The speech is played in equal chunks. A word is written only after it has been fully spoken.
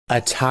A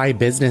Thai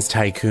business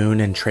tycoon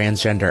and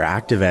transgender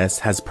activist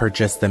has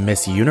purchased the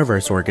Miss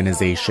Universe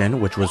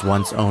organization, which was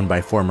once owned by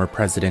former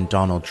President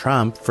Donald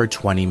Trump, for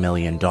 $20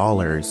 million.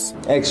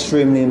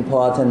 Extremely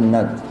important,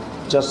 not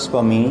just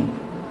for me,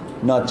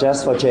 not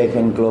just for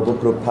JKN Global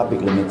Group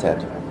Public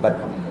Limited, but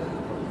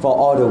for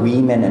all the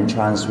women and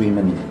trans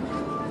women,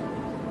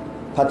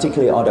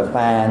 particularly all the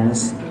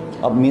fans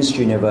of Miss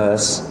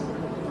Universe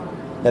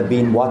that have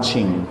been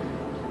watching,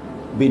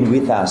 been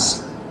with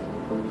us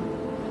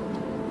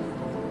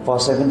for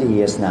 70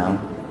 years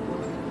now.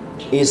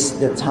 It's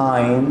the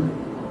time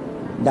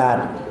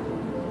that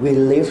we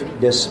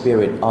lift the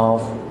spirit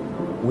of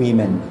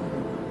women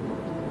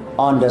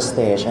on the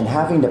stage and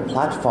having the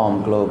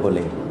platform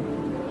globally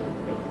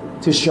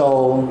to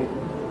show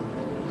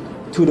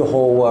to the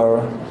whole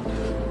world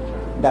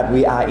that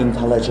we are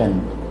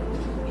intelligent,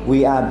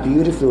 we are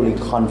beautifully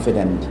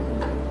confident,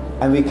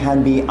 and we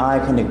can be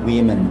iconic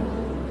women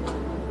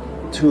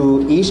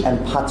to each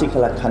and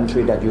particular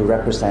country that you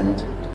represent.